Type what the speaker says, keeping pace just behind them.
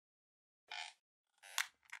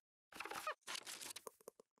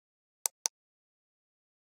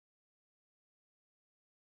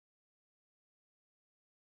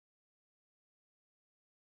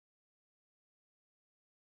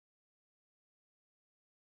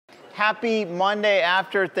Happy Monday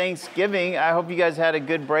after Thanksgiving. I hope you guys had a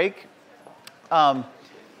good break.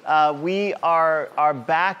 We are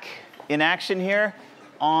back in action here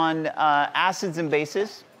on acids and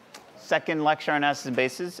bases. Second lecture on acids and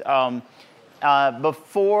bases.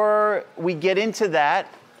 Before we get into that,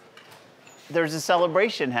 there's a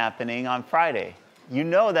celebration happening on Friday. You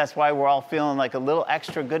know that's why we're all feeling like a little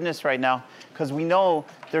extra goodness right now, because we know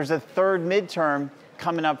there's a third midterm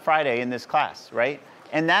coming up Friday in this class, right?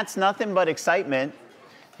 And that's nothing but excitement.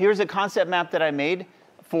 Here's a concept map that I made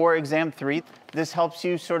for exam 3. This helps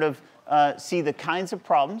you sort of see the kinds of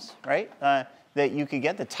problems, right, that you could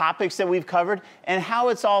get, the topics that we've covered, and how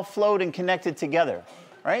it's all flowed and connected together,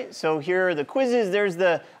 right? So here are the quizzes. There's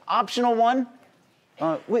the optional one.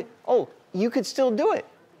 You could still do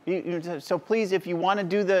it. So please, if you want to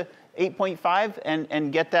do the 8.5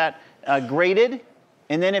 and get that graded,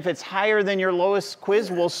 and then if it's higher than your lowest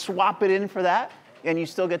quiz, we'll swap it in for that, and you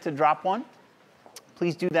still get to drop one.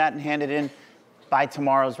 Please do that and hand it in by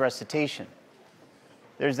tomorrow's recitation.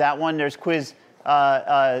 There's that one. There's quiz.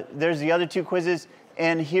 There's the other 2 quizzes,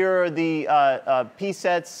 and here are the P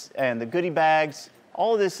sets and the goodie bags.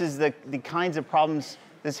 All of this is the kinds of problems.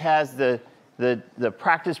 This has the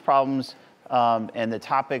practice problems and the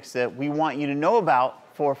topics that we want you to know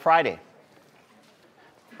about for Friday.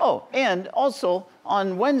 Oh, and also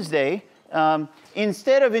on Wednesday,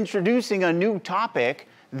 instead of introducing a new topic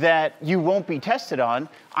that you won't be tested on,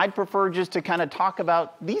 I'd prefer just to kind of talk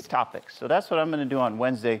about these topics. So that's what I'm going to do on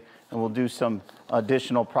Wednesday, and we'll do some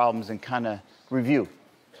additional problems and kind of review.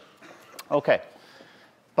 Okay,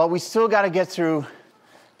 but we still got to get through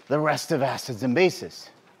the rest of acids and bases.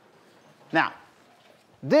 Now,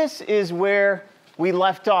 this is where we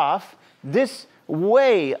left off. This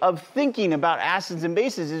way of thinking about acids and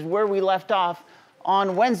bases is where we left off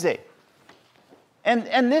on Wednesday.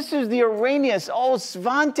 And this is the Arrhenius.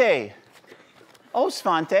 Svante.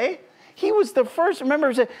 Svante. He was the first.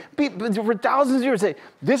 Remember, for thousands of years, say,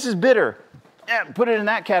 this is bitter. Put it in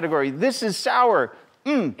that category. This is sour.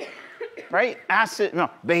 Right? Acid,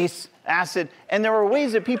 no, base, acid. And there were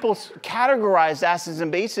ways that people categorized acids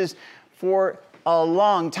and bases for a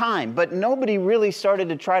long time, but nobody really started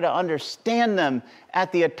to try to understand them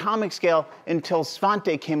at the atomic scale until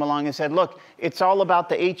Svante came along and said, look, it's all about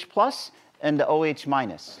the H plus and the OH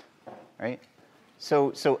minus, right?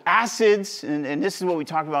 So acids, and this is what we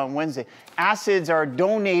talked about on Wednesday, acids are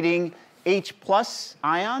donating H plus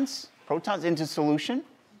ions, protons, into solution,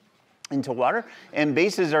 into water, and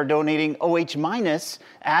bases are donating OH minus,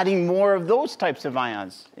 adding more of those types of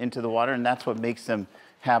ions into the water, and that's what makes them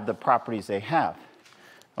have the properties they have.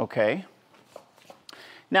 Okay.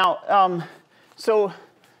 Now, so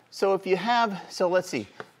if you have, so let's see.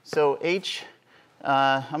 So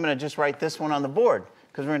I'm going to just write this one on the board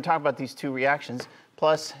because we're going to talk about these 2 reactions,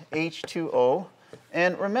 plus H2O.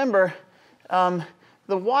 And remember, the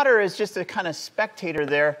water is just a kind of spectator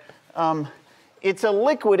there. It's a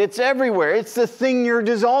liquid. It's everywhere. It's the thing you're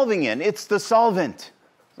dissolving in. It's the solvent.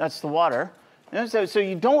 That's the water. So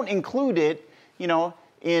you don't include it,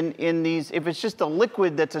 in these, if it's just a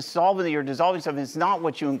liquid that's a solvent that you're dissolving stuff, it's not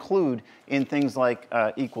what you include in things like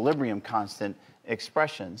equilibrium constant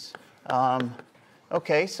expressions.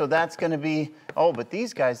 Okay, so that's going to be, but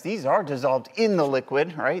these guys, these are dissolved in the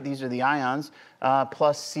liquid, right? These are the ions,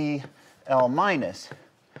 plus Cl minus.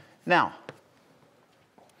 Now,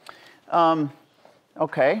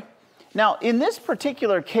 okay. Now, in this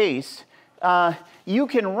particular case, you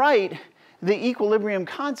can write the equilibrium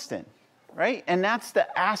constant, right? And that's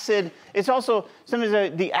the acid. It's also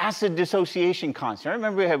sometimes the acid dissociation constant.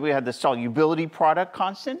 Remember we had the solubility product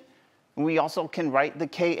constant. And we also can write the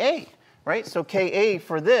Ka, right? So Ka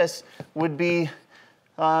for this would be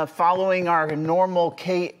following our normal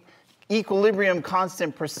equilibrium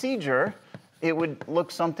constant procedure. It would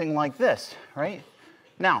look something like this, right?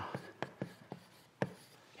 Now,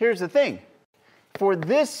 here's the thing. For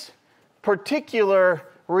this particular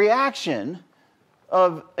reaction,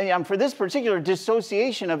 for this particular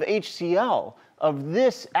dissociation of HCl, of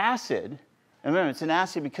this acid, and remember, it's an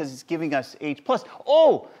acid because it's giving us H+.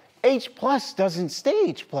 H plus doesn't stay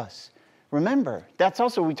H plus. Remember, that's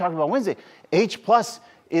also what we talked about Wednesday. H plus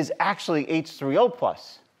is actually H3O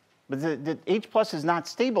plus. But the H plus is not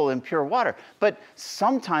stable in pure water. But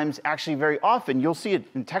sometimes, actually very often, you'll see it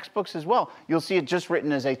in textbooks as well, you'll see it just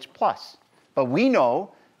written as H plus. But we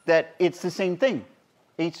know that it's the same thing.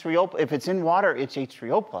 H3O, if it's in water, it's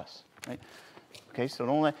H3O plus, right? Okay, so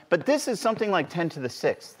don't let, but this is something like 10 to the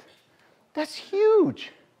 6th. That's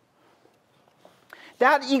huge.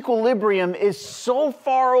 That equilibrium is so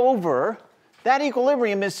far over,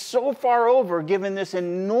 given this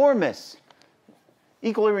enormous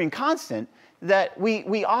equilibrium constant that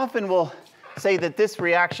we often will say that this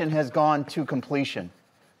reaction has gone to completion.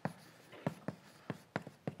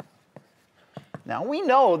 Now, we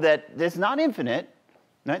know that it's not infinite,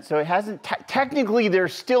 right? So it hasn't, technically,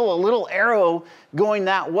 there's still a little arrow going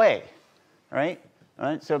that way, right?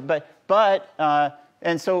 So, but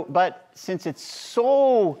since it's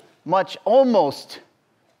so much almost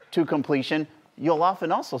to completion, you'll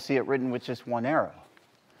often also see it written with just one arrow.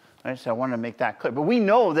 Right? So I wanted to make that clear. But we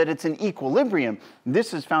know that it's in equilibrium.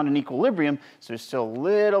 This is found in equilibrium, so there's still a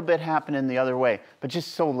little bit happening the other way, but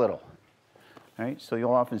just so little. Right? So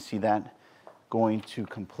you'll often see that going to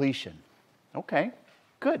completion. Okay,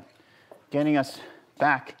 good. Getting us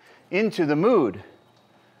back into the mood.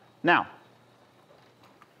 Now,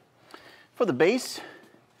 for the base,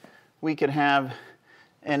 we could have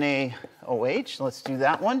NaOH. Let's do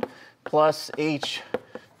that one. Plus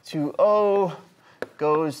H2O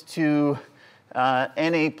goes to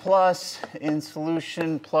Na plus in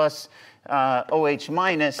solution plus OH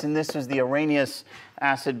minus, and this is the Arrhenius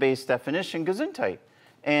acid-base definition, Gesundheit.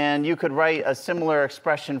 And you could write a similar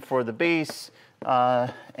expression for the base, Na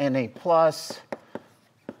plus,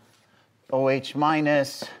 OH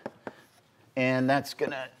minus, and that's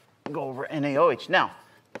going to go over NaOH. Now,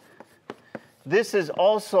 this is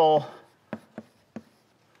also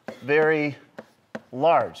very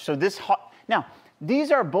large. So now,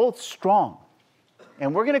 these are both strong.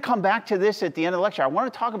 And we're going to come back to this at the end of the lecture. I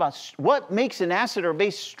want to talk about what makes an acid or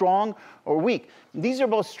base strong or weak. These are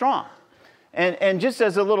both strong. And just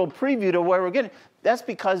as a little preview to where we're getting, that's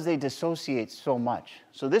because they dissociate so much.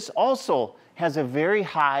 So this also has a very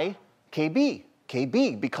high Kb.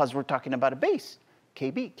 Kb, because we're talking about a base.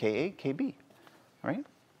 Kb, Ka, Kb, right?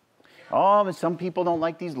 Oh, but some people don't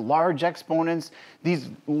like these large exponents, these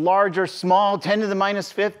large or small, 10 to the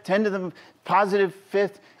minus fifth, 10 to the positive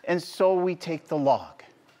fifth, and so we take the log.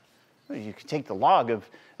 You can take the log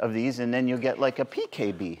of these, and then you'll get like a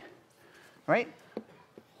pKb, right?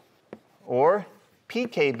 Or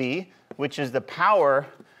pKb, which is the power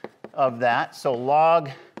of that, so log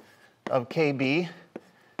of Kb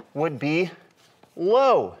would be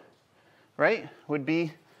low, right? Would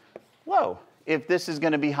be low. If this is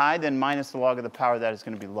going to be high, then minus the log of the power of that is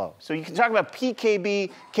going to be low. So you can talk about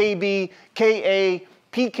pKb, Kb, Ka,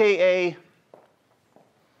 pKa.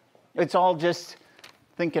 It's all just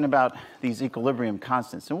thinking about these equilibrium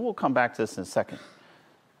constants. And we'll come back to this in a second.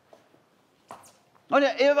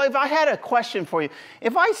 If I had a question for you,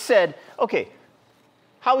 if I said, okay,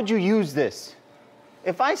 how would you use this?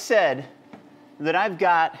 If I said that I've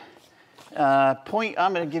got I'm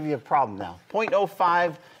going to give you a problem now,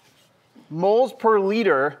 0.05 moles per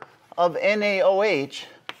liter of NaOH,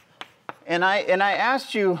 and I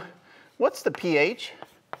asked you, what's the pH?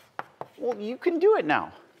 Well, you can do it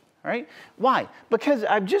now, right? Why? Because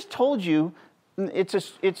I've just told you it's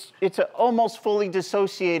an almost fully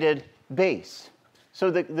dissociated base. So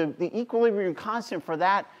the equilibrium constant for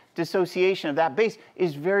that dissociation of that base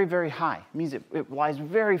is very, very high. It means it lies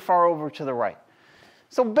very far over to the right.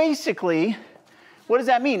 So basically, what does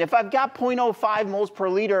that mean? If I've got 0.05 moles per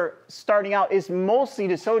liter starting out, it's mostly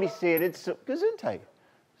dissociated, so Gesundheit.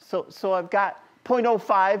 So I've got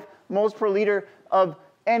 0.05 moles per liter of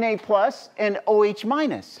Na plus and OH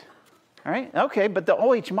minus. All right, okay, but the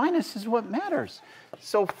OH minus is what matters.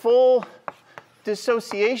 So full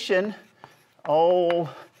dissociation, we're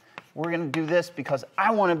going to do this because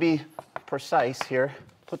I want to be precise here.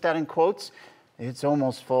 Put that in quotes. It's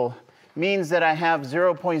almost full. Means that I have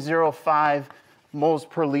 0.05 moles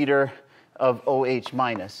per liter of OH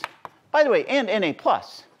minus. By the way, and Na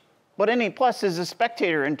plus. But Na plus is a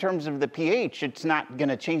spectator in terms of the pH. It's not going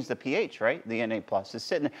to change the pH, right? The Na plus is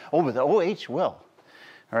sitting there. Oh, but the OH will.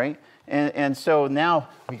 All right? And so now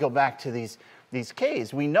we go back to these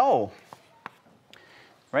Ks. We know,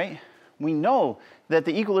 right? We know that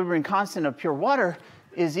the equilibrium constant of pure water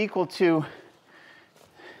is equal to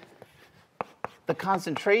the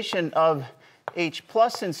concentration of H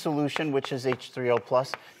plus in solution, which is H3O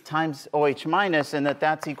plus, times OH minus, and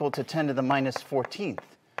that's equal to 10 to the minus 14th.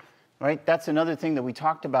 Right? That's another thing that we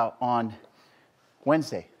talked about on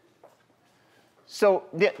Wednesday. So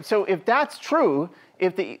if that's true,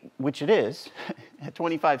 which it is, at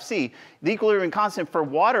 25C, the equilibrium constant for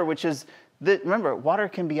water, which is, remember, water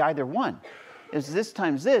can be either one. It's this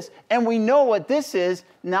times this, and we know what this is,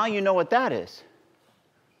 now you know what that is.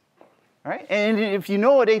 All right? And if you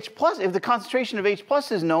know what H plus, if the concentration of H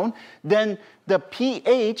plus is known, then the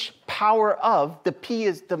pH power of, the P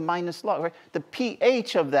is the minus log, right? The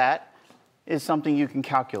pH of that is something you can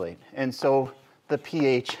calculate. And so the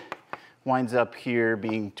pH winds up here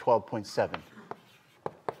being 12.7.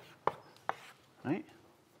 right?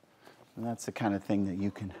 And that's the kind of thing that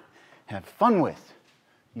you can have fun with.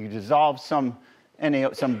 You dissolve some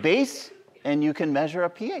base, and you can measure a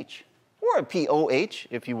pH, or a pOH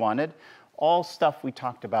if you wanted. All stuff we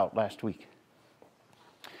talked about last week.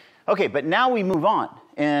 Okay, but now we move on,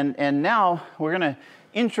 and now we're going to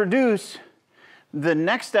introduce the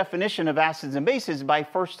next definition of acids and bases by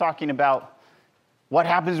first talking about what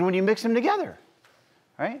happens when you mix them together,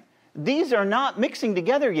 right? These are not mixing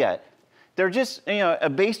together yet. They're just, a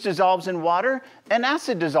base dissolves in water, an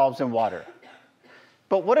acid dissolves in water.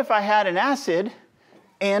 But what if I had an acid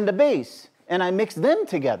and a base, and I mix them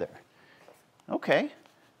together? Okay,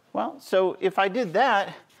 well, so if I did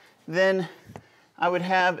that, then I would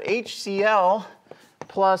have HCl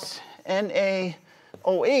plus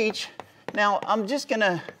NaOH. Now,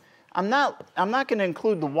 I'm not gonna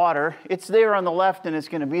include the water. It's there on the left, and it's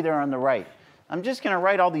gonna be there on the right. I'm just gonna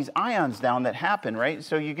write all these ions down that happen, right?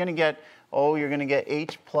 So you're gonna get, you're gonna get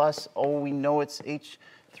H plus, we know it's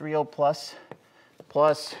H3O plus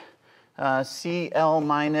Cl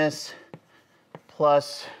minus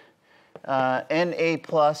plus Na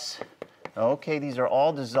plus. Okay, these are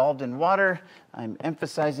all dissolved in water. I'm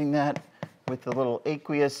emphasizing that with the little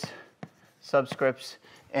aqueous subscripts,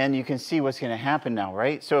 and you can see what's going to happen now,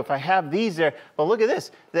 right? So if I have these there, well, look at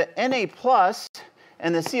this. The Na plus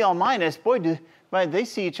and the Cl minus, boy, they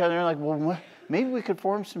see each other and like, well, maybe we could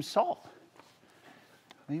form some salt.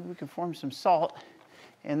 Maybe we could form some salt,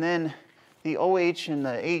 and then the OH and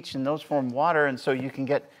the H, and those form water, and so you can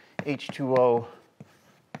get H2O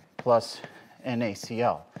plus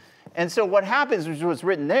NaCl. And so what happens, which was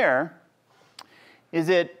written there, is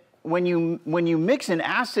that when you mix an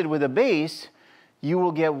acid with a base, you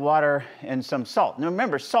will get water and some salt. Now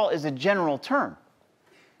remember, salt is a general term,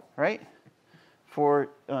 right, for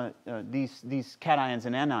these cations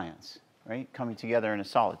and anions, right, coming together in a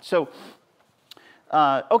solid. So,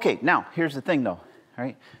 okay, now here's the thing though,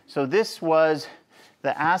 right? So this was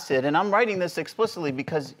the acid, and I'm writing this explicitly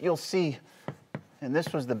because you'll see, and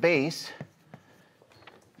this was the base.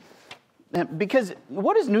 Because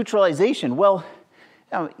what is neutralization? Well,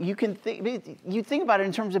 you think about it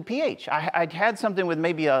in terms of pH. I had something with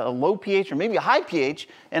maybe a low pH or maybe a high pH,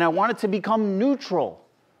 and I want it to become neutral.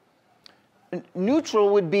 Neutral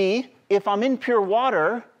would be, if I'm in pure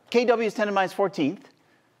water, Kw is 10 to the minus 14th.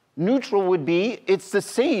 Neutral would be, it's the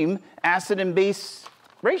same acid and base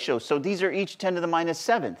ratio. So these are each 10 to the minus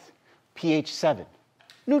 7th, pH 7.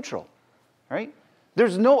 Neutral, right?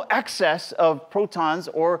 There's no excess of protons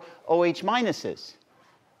or OH minuses,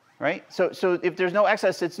 right? So if there's no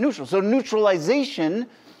excess, it's neutral. So neutralization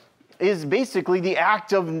is basically the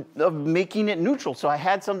act of making it neutral. So I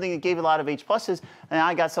had something that gave a lot of H pluses, and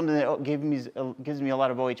I got something that gives me a lot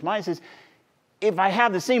of OH minuses. If I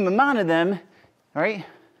have the same amount of them, right,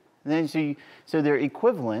 then so they're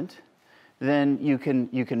equivalent, then you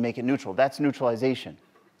can make it neutral. That's neutralization.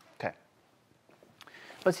 Okay.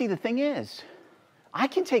 But see, the thing is, I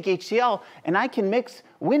can take HCl and I can mix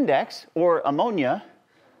Windex or ammonia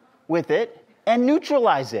with it and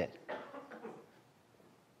neutralize it.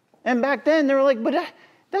 And back then they were like, but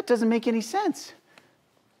that doesn't make any sense.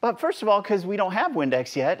 But first of all, because we don't have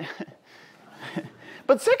Windex yet.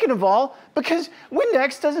 But second of all, because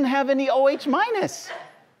Windex doesn't have any OH minus.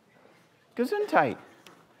 Gesundheit.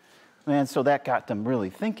 Man, so that got them really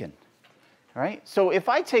thinking. All right? So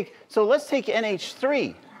let's take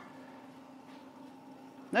NH3.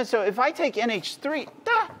 So if I take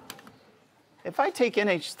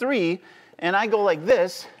NH3, and I go like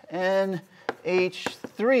this,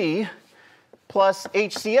 NH3 plus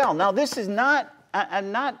HCl. Now this is not,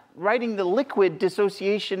 I'm not writing the liquid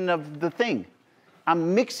dissociation of the thing.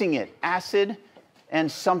 I'm mixing it, acid and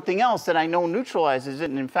something else that I know neutralizes it.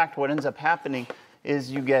 And in fact, what ends up happening is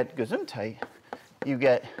you get Gesundheit, you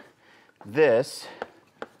get this.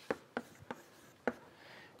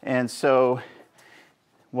 And so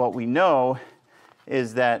what we know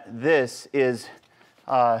is that this is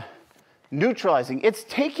neutralizing. It's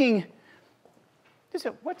taking,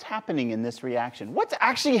 what's happening in this reaction? What's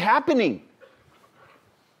actually happening?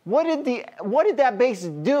 What did that base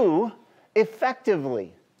do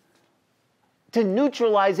effectively to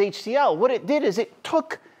neutralize HCl? What it did is it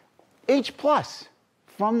took H plus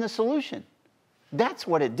from the solution. That's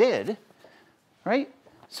what it did, right?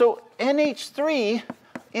 So NH3,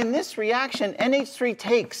 in this reaction, NH3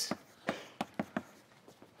 takes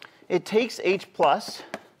H plus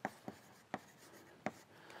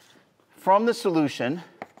from the solution.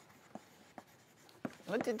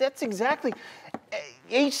 That's exactly,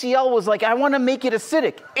 HCl was like, I want to make it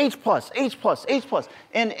acidic. H plus, H plus, H plus.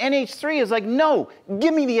 And NH3 is like, no,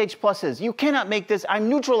 give me the H pluses. You cannot make this. I'm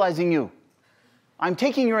neutralizing you. I'm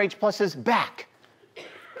taking your H pluses back.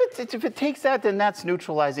 If it takes that, then that's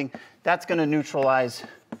neutralizing. That's going to neutralize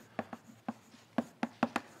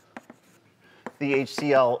the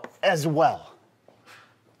HCl as well.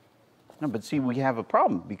 No, but see, we have a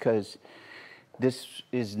problem because this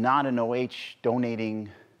is not an OH donating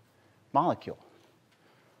molecule,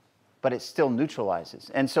 but it still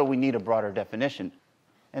neutralizes. And so we need a broader definition.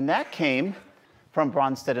 And that came from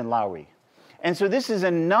Bronsted-Lowry. And so this is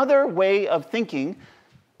another way of thinking,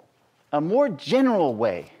 a more general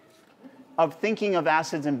way of thinking of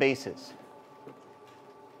acids and bases.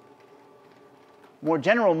 More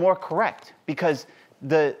general, more correct, because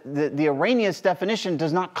the Arrhenius definition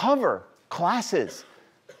does not cover classes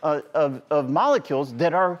of molecules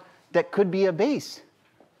that could be a base.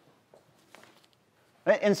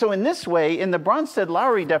 And so in this way, in the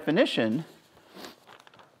Bronsted-Lowry definition,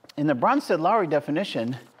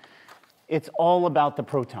 it's all about the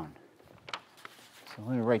proton. So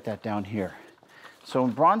let me write that down here. So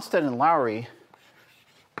in Bronsted and Lowry,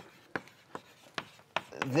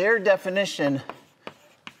 their definition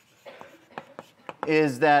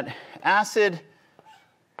is that acid,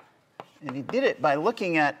 and he did it by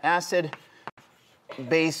looking at acid-base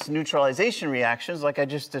neutralization reactions, like I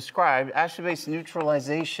just described. Acid-base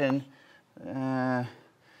neutralization, I'm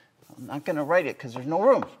not going to write it because there's no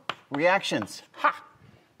room. Reactions,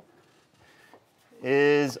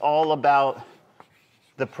 is all about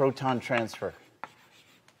the proton transfer.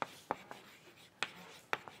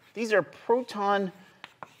 These are proton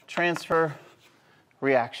transfer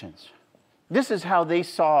reactions. This is how they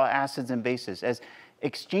saw acids and bases, as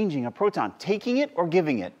exchanging a proton, taking it or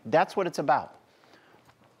giving it. That's what it's about,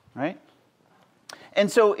 right?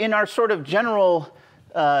 And so in our sort of general,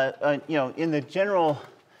 in the general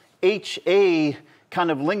HA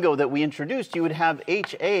kind of lingo that we introduced, you would have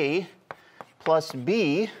HA plus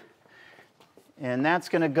B, and that's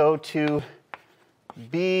going to go to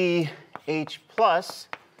BH plus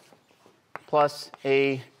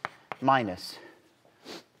A minus.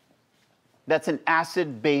 That's an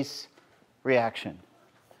acid-base reaction.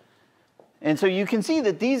 And so you can see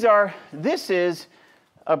that this is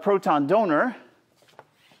a proton donor,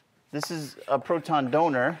 this is a proton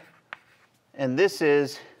donor, and this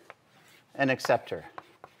is an acceptor.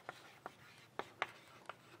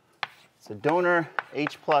 It's a donor,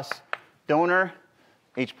 H plus donor,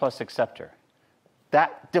 H plus acceptor.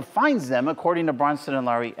 That defines them, according to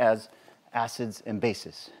Bronsted-Lowry, as acids and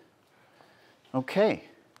bases. Okay.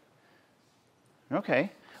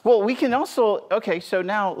 Okay. Well, we can also, okay, so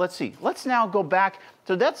now let's see. Let's now go back.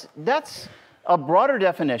 So that's a broader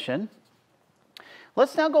definition.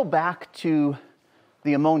 Let's now go back to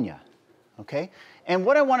the ammonia, okay? And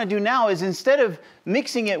what I want to do now is, instead of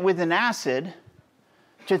mixing it with an acid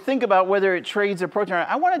to think about whether it trades a proton,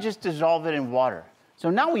 I want to just dissolve it in water. So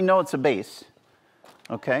now we know it's a base,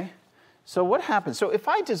 okay? So what happens? So if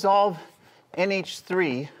I dissolve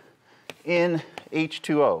NH3 in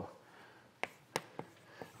H2O,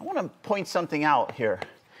 I want to point something out here,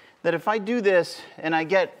 that if I do this and I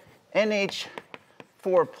get NH4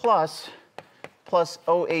 plus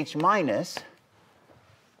OH minus,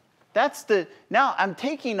 that's now I'm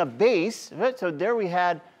taking a base, right? So there we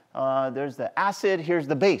had, there's the acid, here's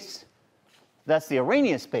the base. That's the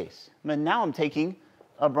Arrhenius base. And now I'm taking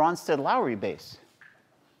a Bronsted-Lowry base,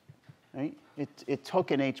 right? It took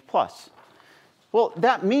an H plus. Well,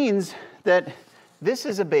 that means that this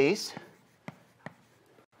is a base.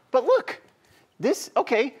 But look, this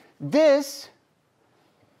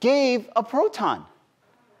gave a proton.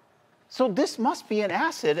 So this must be an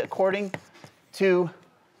acid according to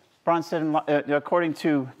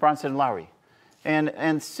Bronsted-Lowry.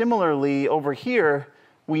 And similarly, over here,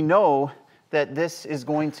 we know that this is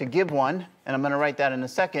going to give one, and I'm going to write that in a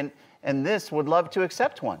second, and this would love to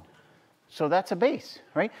accept one. So that's a base,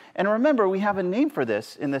 right? And remember, we have a name for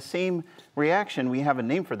this. In the same reaction, we have a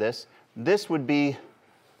name for this. This would be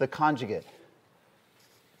the conjugate,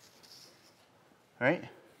 right?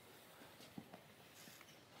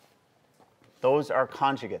 Those are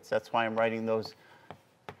conjugates. That's why I'm writing those.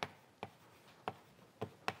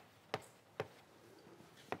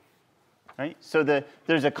 Right? So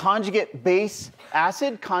there's a conjugate base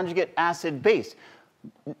acid base.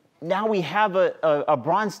 Now we have a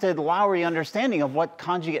Bronsted-Lowry understanding of what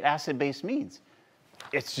conjugate acid base means.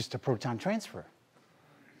 It's just a proton transfer,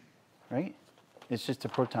 right? It's just a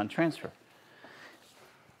proton transfer.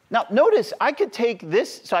 Now notice I could take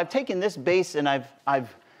this. So I've taken this base and I've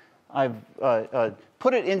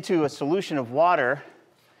put it into a solution of water.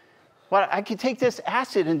 Well, I could take this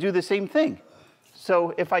acid and do the same thing.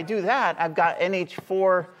 So if I do that, I've got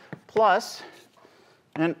NH4 plus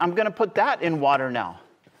And I'm going to put that in water now.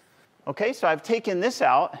 Okay, so I've taken this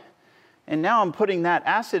out, and now I'm putting that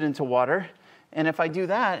acid into water. And if I do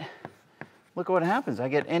that, look at what happens. I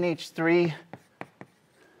get NH3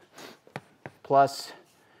 plus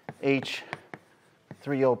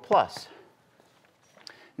H3O plus.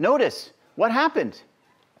 Notice what happened.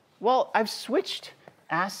 Well, I've switched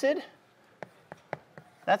acid.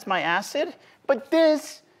 That's my acid. But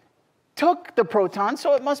this took the proton,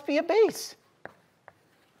 so it must be a base.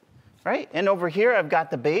 Right? And over here, I've got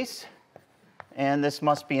the base, and this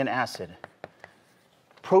must be an acid.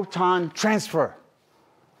 Proton transfer.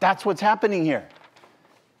 That's what's happening here.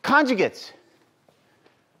 Conjugates.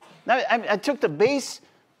 Now, I took the base,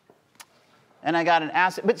 and I got an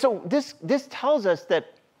acid. But so this tells us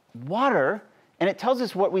that water, and it tells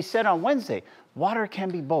us what we said on Wednesday, water can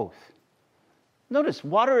be both. Notice,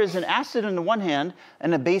 water is an acid on the one hand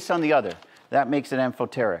and a base on the other. That makes it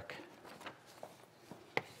amphoteric.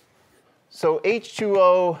 So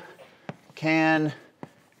H2O can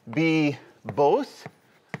be both.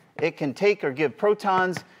 It can take or give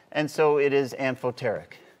protons, and so it is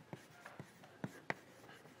amphoteric.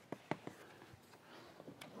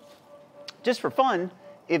 Just for fun,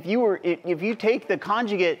 if you take the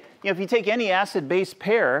conjugate, if you take any acid-base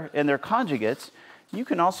pair and their conjugates, you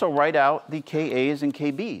can also write out the Kas and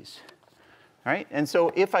Kbs. All right? And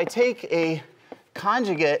so if I take a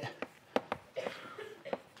conjugate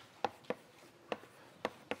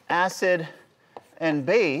acid and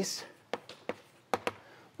base,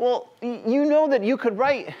 well, you know that you could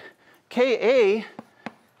write Ka,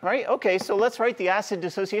 right? Okay, so let's write the acid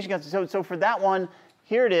dissociation constant. So for that one,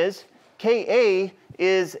 here it is. Ka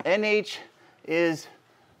is NH is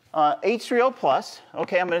H3O plus.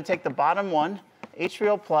 Okay, I'm going to take the bottom one,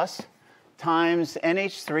 H3O plus times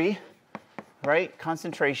NH3, right?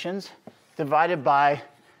 Concentrations divided by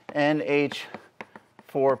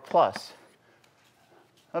NH4 plus.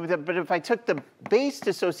 But if I took the base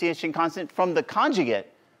dissociation constant from the conjugate,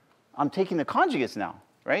 I'm taking the conjugates now,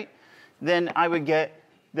 right? Then I would get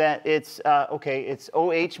that it's, okay, it's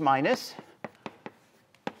OH minus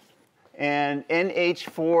and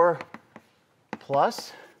NH4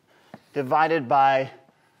 plus divided by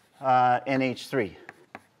NH3.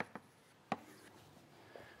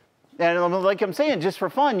 And like I'm saying, just for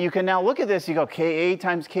fun, you can now look at this. You go Ka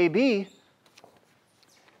times Kb.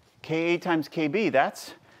 Ka times Kb,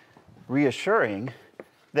 that's reassuring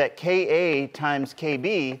that Ka times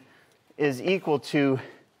Kb is equal to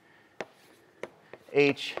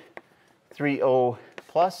H3O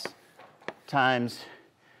plus times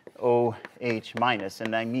OH minus,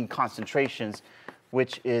 and I mean concentrations,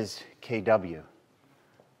 which is Kw.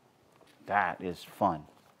 That is fun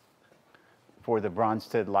for the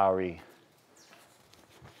Bronsted-Lowry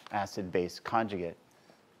acid-base conjugate.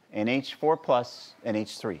 NH4 plus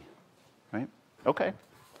NH3, right? Okay.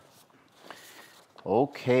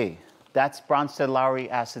 Okay, that's Bronsted-Lowry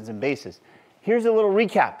acids and bases. Here's a little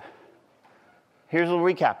recap.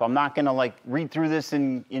 I'm not going to read through this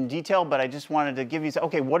in detail, but I just wanted to give you,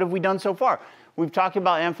 okay, what have we done so far? We've talked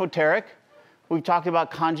about amphoteric. We've talked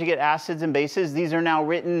about conjugate acids and bases. These are now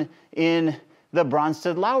written in the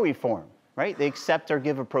Bronsted-Lowry form, right? They accept or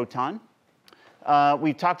give a proton.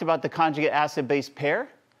 We've talked about the conjugate acid-base pair,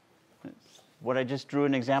 what I just drew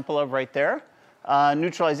an example of right there.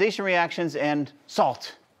 Neutralization reactions and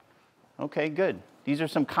salt. Okay, good. These are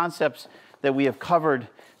some concepts that we have covered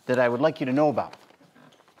that I would like you to know about.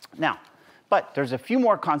 Now, but there's a few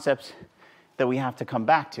more concepts that we have to come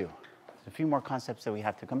back to.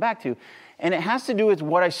 And it has to do with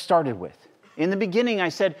what I started with. In the beginning, I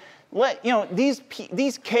said, these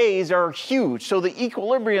Ks are huge. So the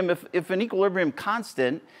equilibrium, if an equilibrium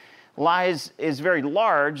constant is very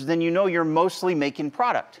large, then you know you're mostly making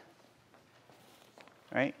product,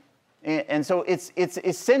 right? And so it's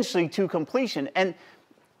essentially to completion. And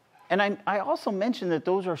I also mentioned that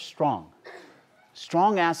those are strong.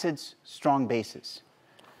 Strong acids, strong bases.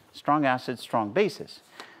 Strong acids, strong bases.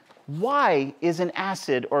 Why is an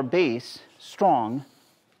acid or base strong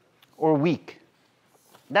or weak?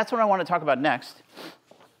 That's what I want to talk about next.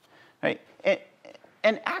 Right?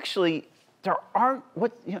 And actually, there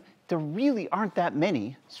really aren't that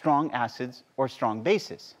many strong acids or strong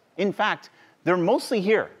bases. In fact, they're mostly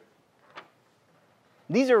here.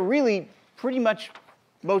 These are really pretty much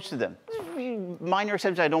most of them. Minor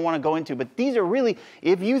exceptions I don't want to go into, but these are really,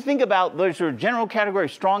 if you think about those sort of general category,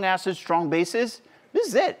 strong acids, strong bases, this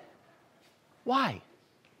is it. Why?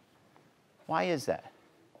 Why is that?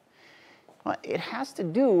 Well, it has to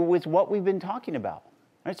do with what we've been talking about.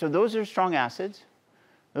 Right? So those are strong acids.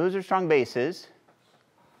 Those are strong bases.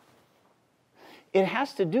 It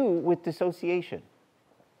has to do with dissociation.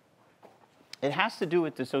 It has to do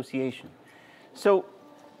with dissociation. So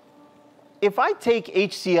if I take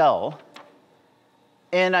HCl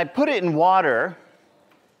and I put it in water,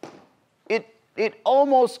 it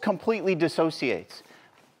almost completely dissociates.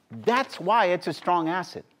 That's why it's a strong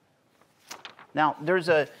acid. Now,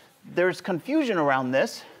 there's confusion around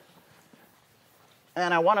this,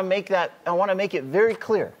 and I want to make it very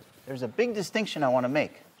clear. There's a big distinction I want to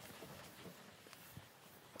make.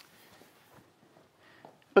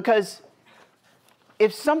 Because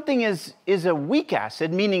if something is a weak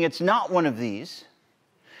acid, meaning it's not one of these,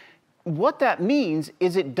 what that means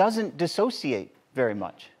is it doesn't dissociate very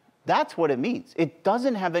much. That's what it means. It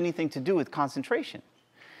doesn't have anything to do with concentration.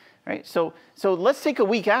 Right? So let's take a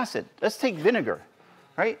weak acid. Let's take vinegar.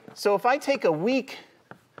 Right? So if I take a weak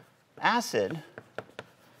acid,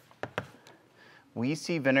 we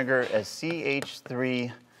see vinegar as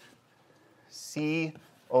CH3COOH.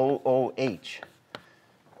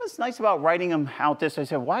 What's nice about writing them out this, I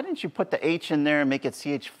said, why didn't you put the H in there and make it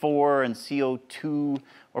CH4 and CO2,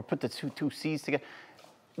 or put the two C's together?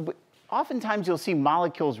 Oftentimes you'll see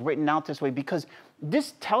molecules written out this way because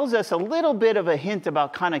this tells us a little bit of a hint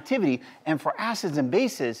about connectivity, and for acids and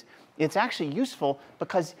bases, it's actually useful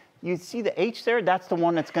because you see the H there, that's the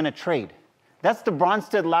one that's going to trade. That's the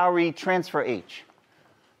Bronsted-Lowry transfer H.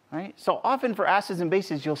 Right? So often for acids and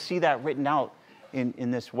bases, you'll see that written out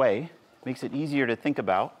in this way. Makes it easier to think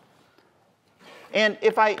about. And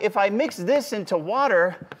if I mix this into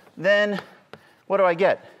water, then what do I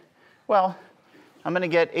get? Well, I'm going to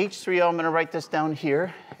get H3O. I'm going to write this down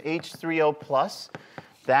here. H3O plus.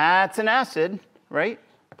 That's an acid, right?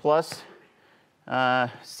 Plus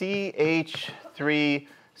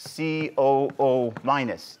CH3COO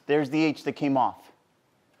minus. There's the H that came off.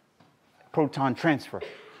 Proton transfer.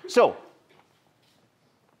 So,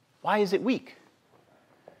 why is it weak?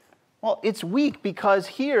 Well, it's weak because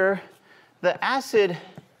here the acid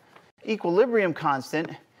equilibrium constant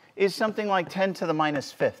is something like 10 to the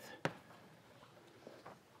minus fifth.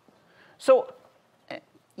 So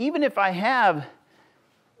even if I have,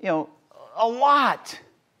 a lot,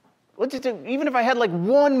 even if I had like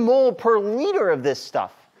 1 mole per liter of this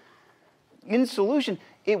stuff in solution,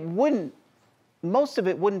 most of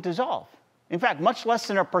it wouldn't dissolve. In fact, much less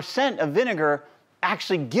than 1% of vinegar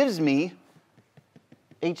actually gives me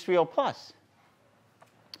H3O plus,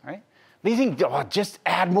 right? But you think, oh, just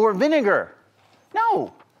add more vinegar.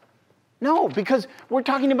 No, because we're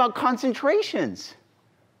talking about concentrations,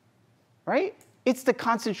 right? It's the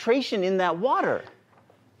concentration in that water.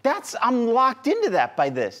 I'm locked into that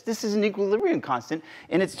by this. This is an equilibrium constant,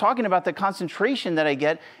 and it's talking about the concentration that I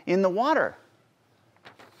get in the water.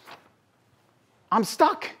 I'm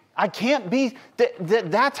stuck. I can't be,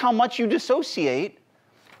 that's how much you dissociate,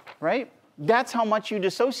 right? That's how much you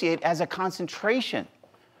dissociate as a concentration.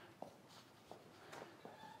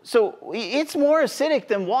 So it's more acidic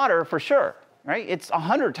than water for sure, right? It's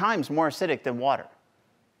 100 times more acidic than water,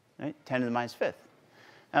 right? 10 to the minus fifth.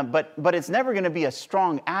 But it's never going to be a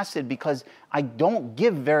strong acid because I don't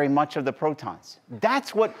give very much of the protons.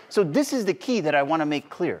 So this is the key that I want to make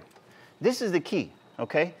clear. This is the key,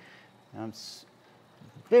 okay? It's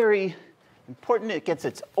very important. It gets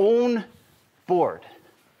its own board.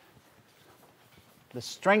 The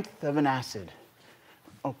strength of an acid.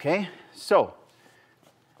 Okay, so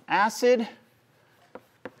acid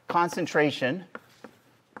concentration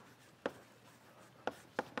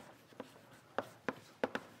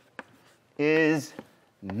is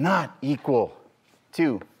not equal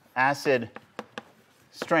to acid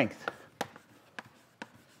strength.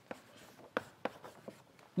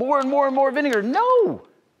 More and more and more vinegar. No!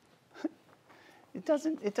 It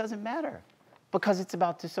doesn't matter because it's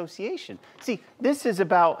about dissociation. See, this is a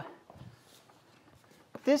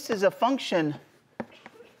function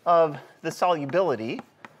of the solubility.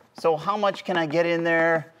 So how much can I get in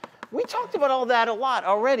there? We talked about all that a lot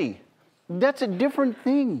already. That's a different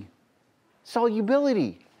thing.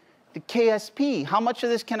 Solubility, the KSP, how much of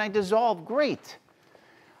this can I dissolve? Great.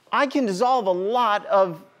 I can dissolve a lot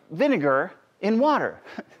of vinegar in water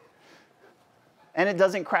and it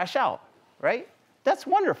doesn't crash out, right? That's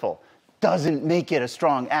wonderful. Doesn't make it a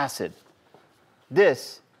strong acid.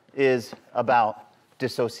 This is about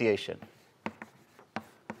dissociation.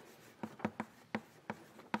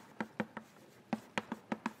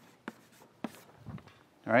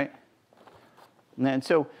 All right? And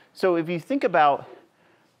so if you think about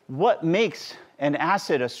what makes an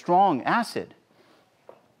acid a strong acid,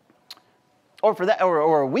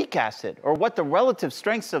 or a weak acid, or what the relative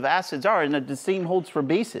strengths of acids are, and the same holds for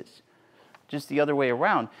bases, just the other way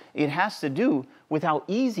around, it has to do with how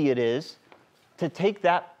easy it is to take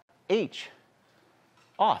that H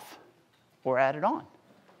off. or added on,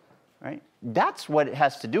 right? That's what it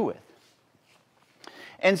has to do with.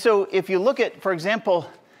 And so if you look at, for example,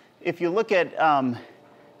 if you look at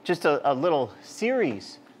just a little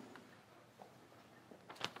series,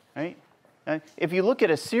 right? If you look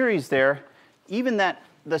at a series there, even that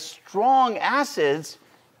the strong acids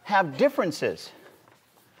have differences.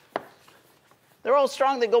 They're all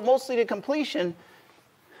strong, they go mostly to completion.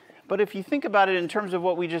 But if you think about it in terms of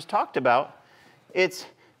what we just talked about, it's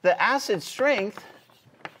the acid strength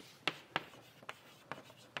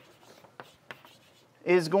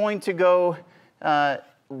is going to go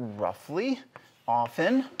roughly,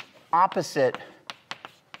 often, opposite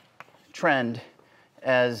trend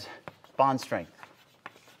as bond strength.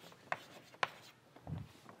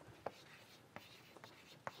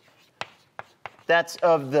 That's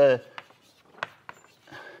of the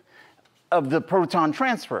proton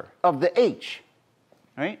transfer, of the H,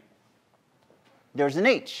 right? There's an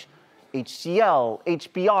H, HCl,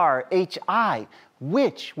 HBr, HI.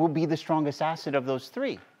 Which will be the strongest acid of those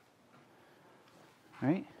three?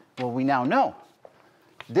 Right? Well, we now know.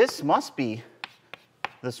 This must be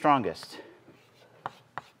the strongest.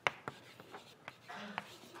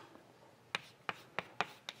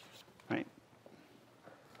 Right?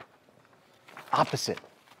 Opposite.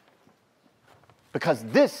 Because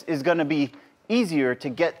this is going to be easier to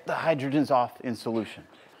get the hydrogens off in solution.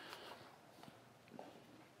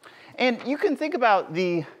 And you can think about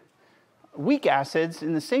the weak acids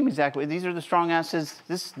in the same exact way. These are the strong acids.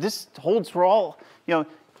 This holds for all,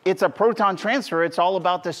 it's a proton transfer. It's all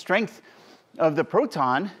about the strength of the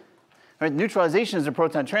proton. Right? Neutralization is a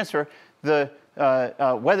proton transfer.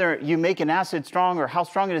 Whether you make an acid strong or how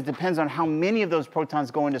strong it is depends on how many of those protons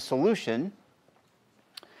go into solution.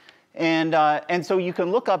 And so you can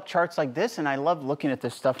look up charts like this, and I love looking at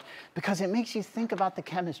this stuff because it makes you think about the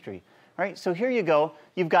chemistry. Right? So here you go.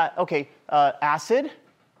 You've got, acid,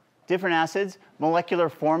 different acids, molecular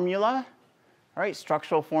formula, all right,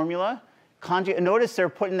 structural formula. Notice they're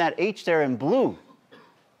putting that H there in blue.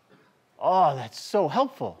 Oh, that's so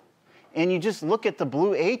helpful. And you just look at the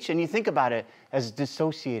blue H and you think about it as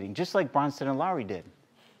dissociating, just like Bronsted-Lowry did.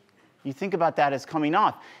 You think about that as coming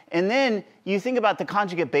off. And then you think about the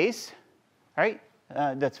conjugate base, right,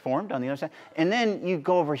 that's formed on the other side. And then you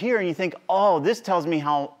go over here and you think, oh, this tells me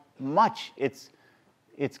how much it's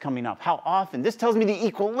coming up. How often? This tells me the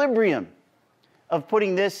equilibrium of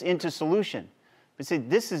putting this into solution. But say,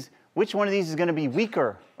 which one of these is going to be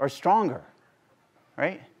weaker or stronger,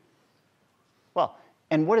 right? Well,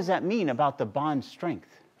 and what does that mean about the bond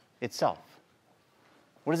strength itself?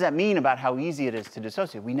 What does that mean about how easy it is to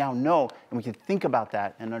dissociate? We now know, and we can think about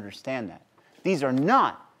that and understand that. These are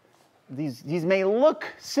not, these may look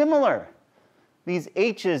similar. These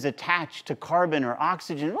H's attached to carbon or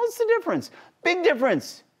oxygen. What's the difference? Big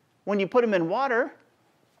difference. When you put them in water,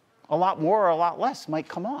 a lot more or a lot less might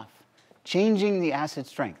come off, changing the acid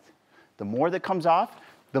strength. The more that comes off,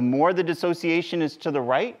 the more the dissociation is to the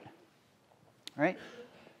right, right?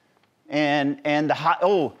 And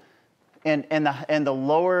the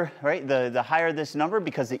lower, right? The higher this number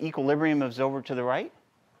because the equilibrium is over to the right,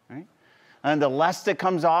 right? And the less that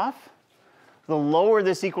comes off, the lower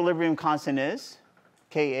this equilibrium constant is,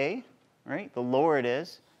 Ka, right? The lower it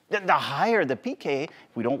is, the higher the pKa.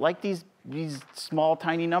 If we don't like these small,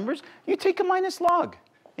 tiny numbers, you take a minus log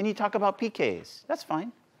and you talk about pKas. That's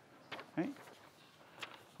fine, right?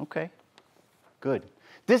 Okay, good.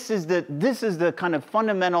 This is the kind of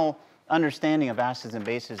fundamental understanding of acids and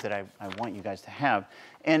bases that I want you guys to have.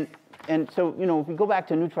 And so, if we go back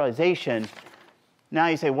to neutralization, now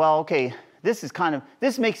you say, well, okay,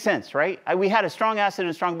 this makes sense, right? We had a strong acid and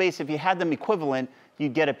a strong base. If you had them equivalent,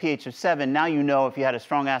 you'd get a pH of 7. Now you know if you had a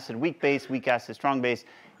strong acid, weak acid, strong base,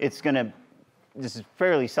 this is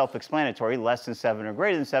fairly self-explanatory, less than 7 or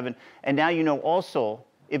greater than 7. And now you know also,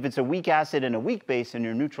 if it's a weak acid and a weak base and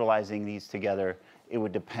you're neutralizing these together, it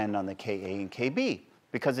would depend on the Ka and Kb,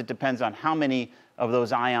 because it depends on how many of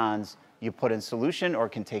those ions you put in solution or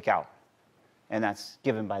can take out. And that's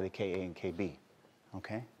given by the Ka and Kb,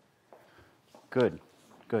 okay? Good.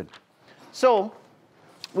 So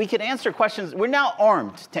we can answer questions. We're now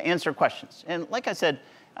armed to answer questions. And like I said,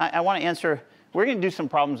 I want to answer, we're going to do some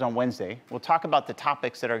problems on Wednesday. We'll talk about the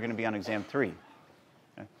topics that are going to be on exam 3.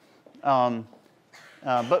 Okay.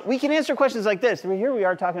 But we can answer questions like this. Here we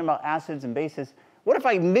are talking about acids and bases. What if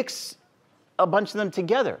I mix a bunch of them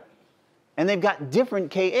together? And they've got different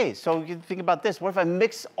Kas. So you think about this. What if I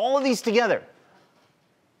mix all of these together?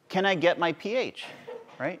 Can I get my pH,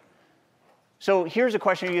 right? So here's a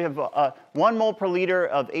question. You have 1 mole per liter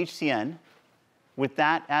of HCN with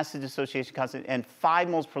that acid dissociation constant and 5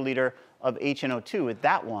 moles per liter of HNO2 with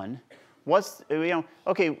that one. What's,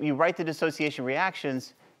 okay, you write the dissociation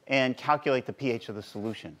reactions and calculate the pH of the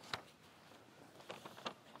solution.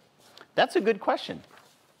 That's a good question,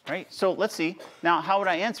 right? So let's see. Now, how would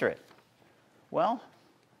I answer it? Well,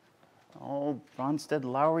 oh,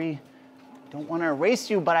 Bronsted-Lowry, don't want to erase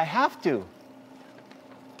you, but I have to.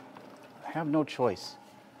 I have no choice.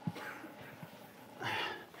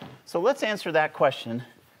 So let's answer that question.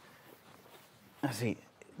 Let's see.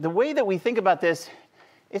 The way that we think about this,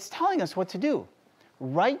 it's telling us what to do.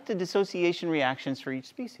 Write the dissociation reactions for each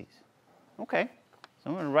species. Okay, so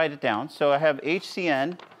I'm going to write it down. So I have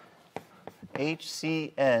HCN,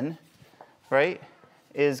 right,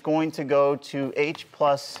 is going to go to H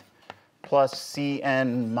plus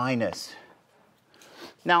Cn minus.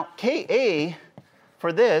 Now, Ka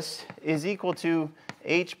for this is equal to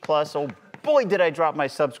H plus, oh boy, did I drop my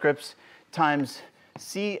subscripts, times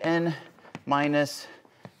Cn minus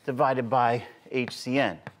divided by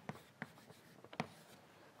HCN.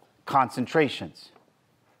 Concentrations.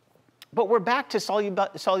 But we're back to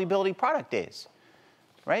solubility product days,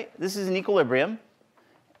 right? This is an equilibrium,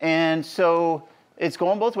 and so it's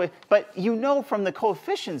going both ways. But you know from the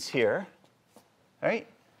coefficients here, right?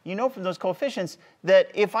 You know from those coefficients that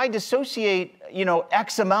if I dissociate,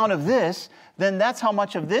 X amount of this, then that's how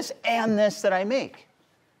much of this and this that I make,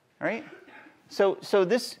 right? So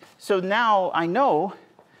now I know,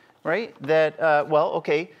 right, that,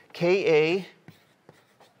 Ka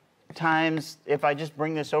times, if I just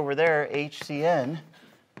bring this over there, HCN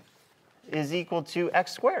is equal to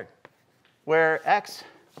X squared, where X,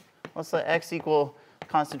 let's let X equal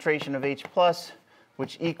concentration of H plus,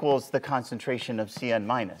 which equals the concentration of Cn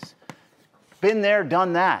minus. Been there,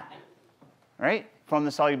 done that, right, from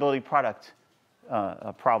the solubility product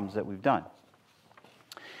problems that we've done.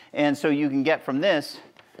 And so you can get from this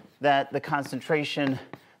that the concentration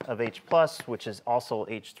of H plus, which is also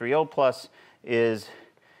H3O plus, is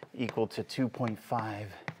equal to 2.5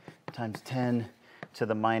 times 10 to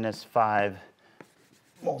the minus 5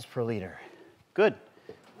 moles per liter. Good.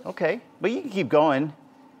 Okay, but you can keep going,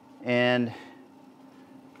 and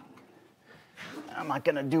I'm not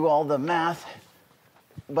going to do all the math,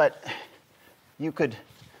 but you could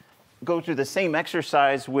go through the same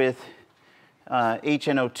exercise with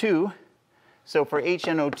HNO2. So for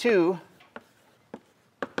HNO2,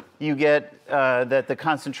 you get that the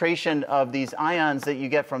concentration of these ions that you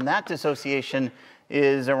get from that dissociation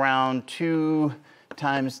is around 2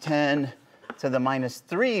 times 10 to the minus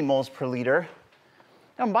 3 moles per liter.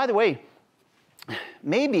 And by the way,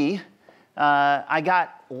 maybe I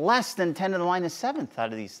got less than 10 to the minus 7th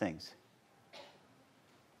out of these things.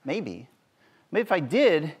 Maybe. Maybe if I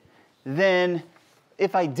did, then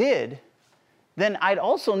I'd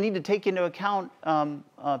also need to take into account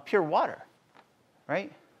pure water,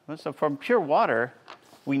 right? So from pure water,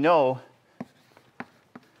 we know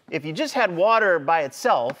if you just had water by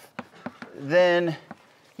itself, then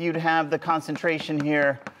you'd have the concentration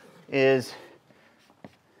here is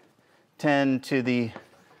 10 to the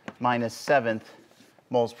minus 7th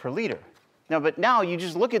moles per liter. But now you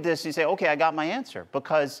just look at this and you say, okay, I got my answer,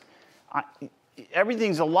 because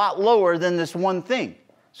everything's a lot lower than this one thing.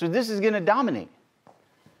 So this is going to dominate.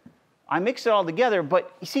 I mix it all together,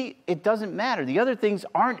 but you see, it doesn't matter. The other things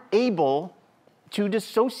aren't able to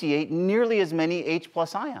dissociate nearly as many H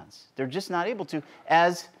plus ions. They're just not able to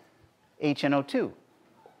as HNO2.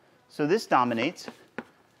 So this dominates,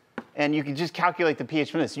 and you can just calculate the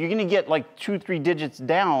pH from this. You're going to get like 2-3 digits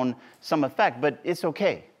down some effect, but it's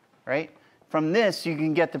okay, right? From this, you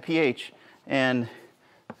can get the pH, and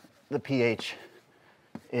the pH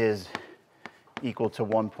is equal to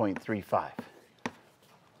 1.35.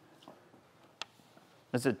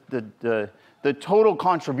 That's the total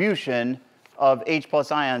contribution of H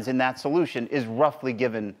plus ions in that solution is roughly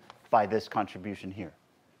given by this contribution here.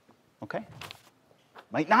 Okay?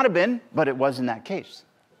 Might not have been, but it was in that case.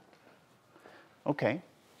 Okay.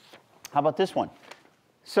 How about this one?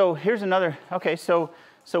 So here's another, okay, so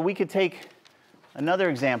we could take another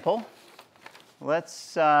example. Let's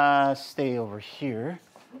stay over here.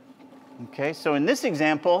 Okay, so in this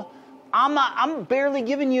example, I'm barely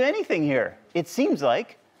giving you anything here, it seems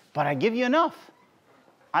like, but I give you enough.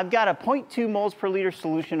 I've got a 0.2 moles per liter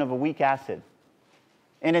solution of a weak acid,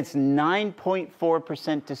 and it's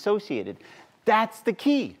 9.4% dissociated. That's the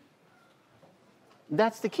key.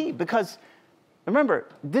 That's the key, because remember,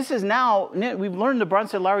 this is now, we've learned the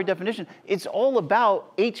Bronsted-Lowry definition. It's all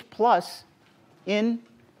about H plus in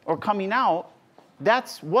or coming out.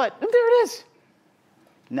 That's what, there it is.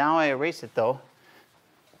 Now I erase it though.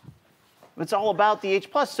 It's all about the H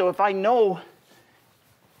plus. So if I know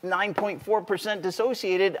 9.4%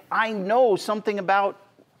 dissociated, I know something about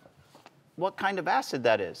what kind of acid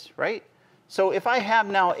that is, right? So if I have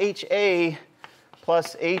now HA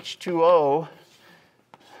plus H2O,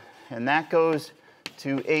 and that goes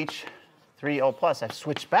to H3O plus, I've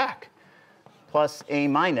switched back, plus A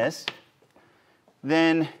minus,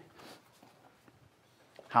 then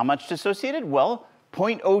how much dissociated? Well,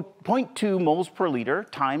 0.2 moles per liter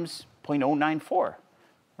times 0.094,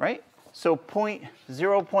 right? So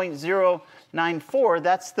 0.094,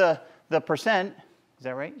 that's the percent, is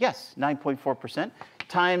that right? Yes, 9.4%,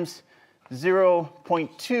 times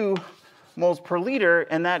 0.2 moles per liter,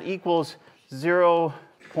 and that equals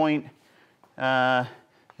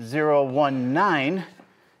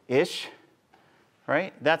 0.019-ish,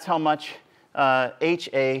 right? That's how much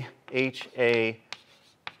HA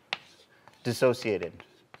dissociated.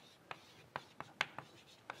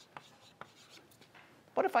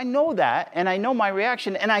 But if I know that, and I know my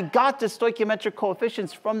reaction, and I got the stoichiometric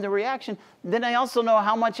coefficients from the reaction, then I also know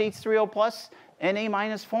how much H3O plus and A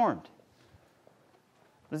minus formed.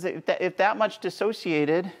 If that much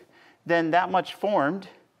dissociated, then that much formed,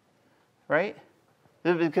 right?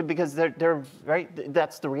 Because they're right,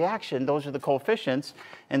 that's the reaction, those are the coefficients,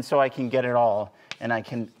 and so I can get it all, and I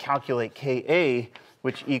can calculate Ka,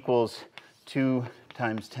 which equals 2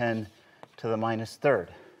 times 10 to the minus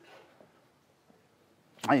third.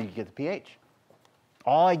 I need to get the pH.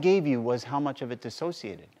 All I gave you was how much of it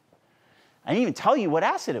dissociated. I didn't even tell you what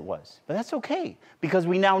acid it was, but that's okay, because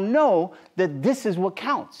we now know that this is what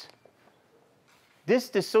counts. This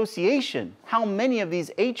dissociation, how many of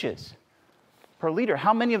these H's per liter,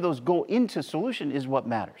 how many of those go into solution is what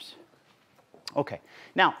matters. Okay,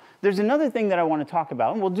 now there's another thing that I want to talk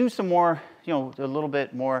about, and we'll do some more, a little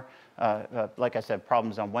bit more, like I said,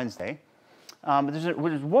 problems on Wednesday. But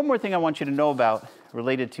there's one more thing I want you to know about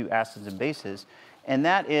related to acids and bases, and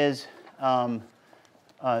that is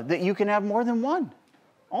that you can have more than one.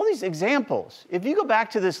 All these examples, if you go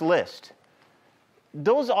back to this list,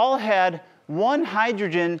 those all had one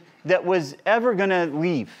hydrogen that was ever going to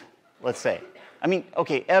leave, let's say. I mean,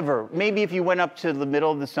 okay, ever. Maybe if you went up to the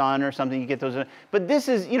middle of the sun or something, you get those. But this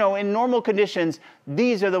is, in normal conditions,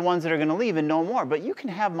 these are the ones that are going to leave and no more. But you can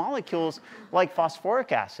have molecules like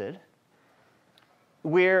phosphoric acid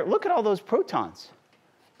where, look at all those protons.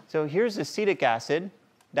 So here's acetic acid.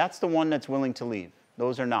 That's the one that's willing to leave.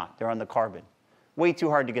 Those are not. They're on the carbon. Way too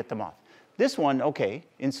hard to get them off. This one, okay,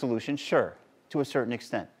 in solution, sure, to a certain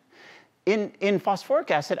extent. In phosphoric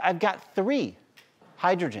acid, I've got 3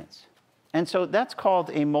 hydrogens. And so that's called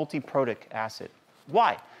a multiprotic acid.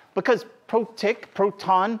 Why? Because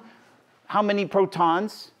proton, how many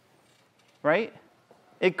protons, right?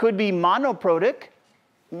 It could be monoprotic,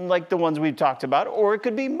 like the ones we've talked about, or it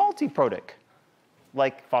could be multiprotic,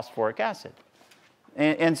 like phosphoric acid.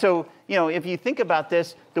 And so, if you think about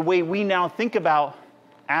this, the way we now think about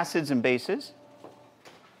acids and bases,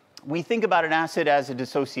 we think about an acid as a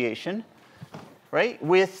dissociation, right,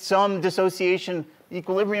 with some dissociation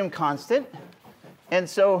equilibrium constant. And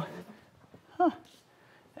so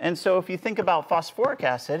if you think about phosphoric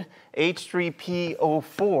acid,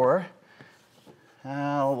 H3PO4,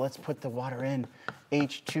 let's put the water in,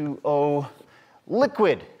 H2O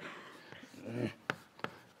liquid.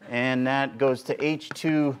 And that goes to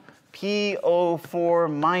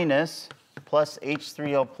H2PO4 minus plus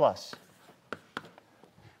H3O plus.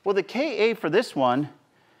 Well, the Ka for this one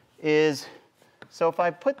is, so if I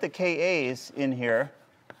put the Kas in here,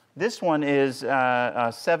 this one is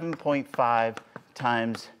 7.5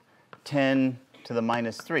 times 10 to the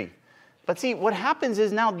minus 3. But see, what happens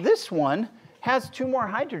is now this one has 2 more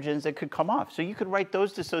hydrogens that could come off. So you could write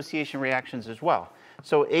those dissociation reactions as well.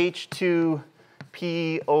 So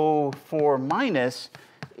H2PO4 minus,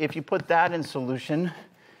 if you put that in solution,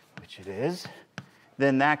 which it is,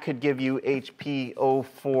 then that could give you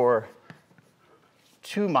HPO4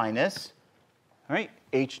 2 minus, all right,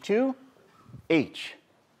 H2, H.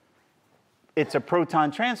 It's a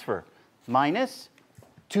proton transfer, minus,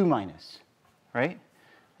 2 minus, right?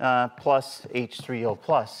 Plus H3O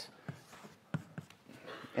plus.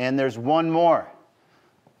 And there's one more,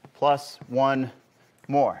 plus one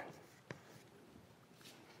more.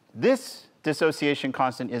 This dissociation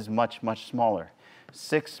constant is much, much smaller,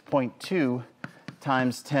 6.2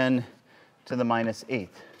 times 10 to the minus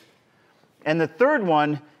 8th. And the third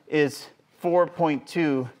one is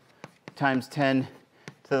 4.2 times 10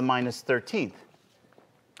 to the minus 13th.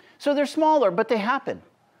 So they're smaller, but they happen.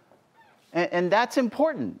 And that's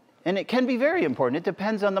important. And it can be very important. It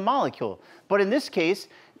depends on the molecule. But in this case,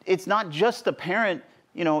 it's not just the parent,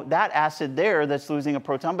 that acid there that's losing a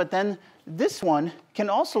proton, but then this one can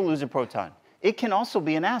also lose a proton. It can also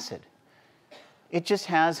be an acid. It just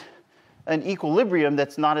has an equilibrium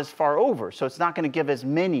that's not as far over. So it's not going to give as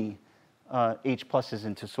many H pluses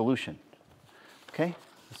into solution. Okay?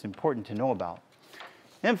 It's important to know about.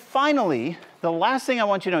 And finally, the last thing I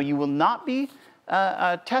want you to know, you will not be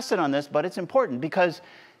tested on this, but it's important because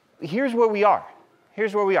here's where we are.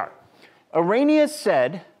 Here's where we are. Arrhenius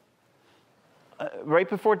said, right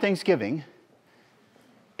before Thanksgiving,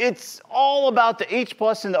 it's all about the H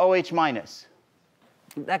plus and the OH minus.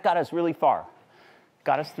 That got us really far.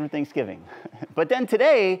 Got us through Thanksgiving. But then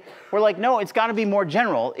today, we're like, no, it's got to be more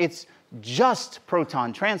general. It's just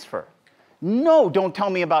proton transfer. No, don't tell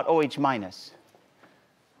me about OH minus.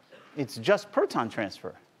 It's just proton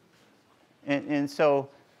transfer. And so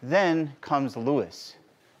then comes Lewis.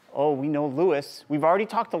 Oh, we know Lewis. We've already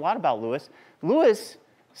talked a lot about Lewis. Lewis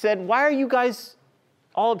said, why are you guys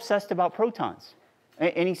all obsessed about protons?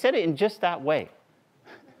 And he said it in just that way.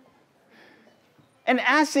 An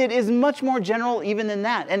acid is much more general even than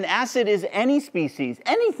that. An acid is any species,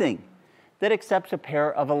 anything that accepts a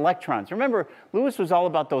pair of electrons. Remember, Lewis was all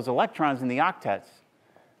about those electrons in the octets.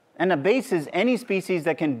 And a base is any species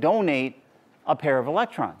that can donate a pair of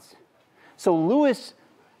electrons. So Lewis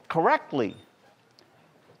correctly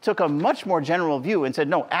took a much more general view and said,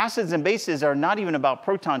 no, acids and bases are not even about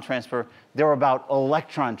proton transfer, they're about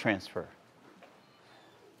electron transfer.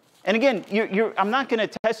 And again, I'm not going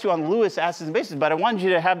to test you on Lewis acids and bases, but I wanted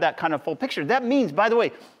you to have that kind of full picture. That means, by the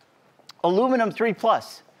way, aluminum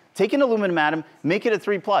 3+. Take an aluminum atom, make it a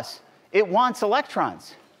 3+. It wants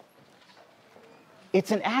electrons.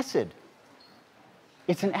 It's an acid.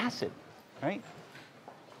 It's an acid, right?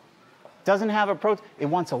 Doesn't have a proton. It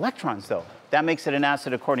wants electrons, though. That makes it an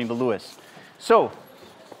acid according to Lewis. So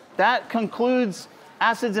that concludes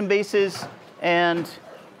acids and bases, and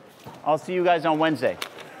I'll see you guys on Wednesday.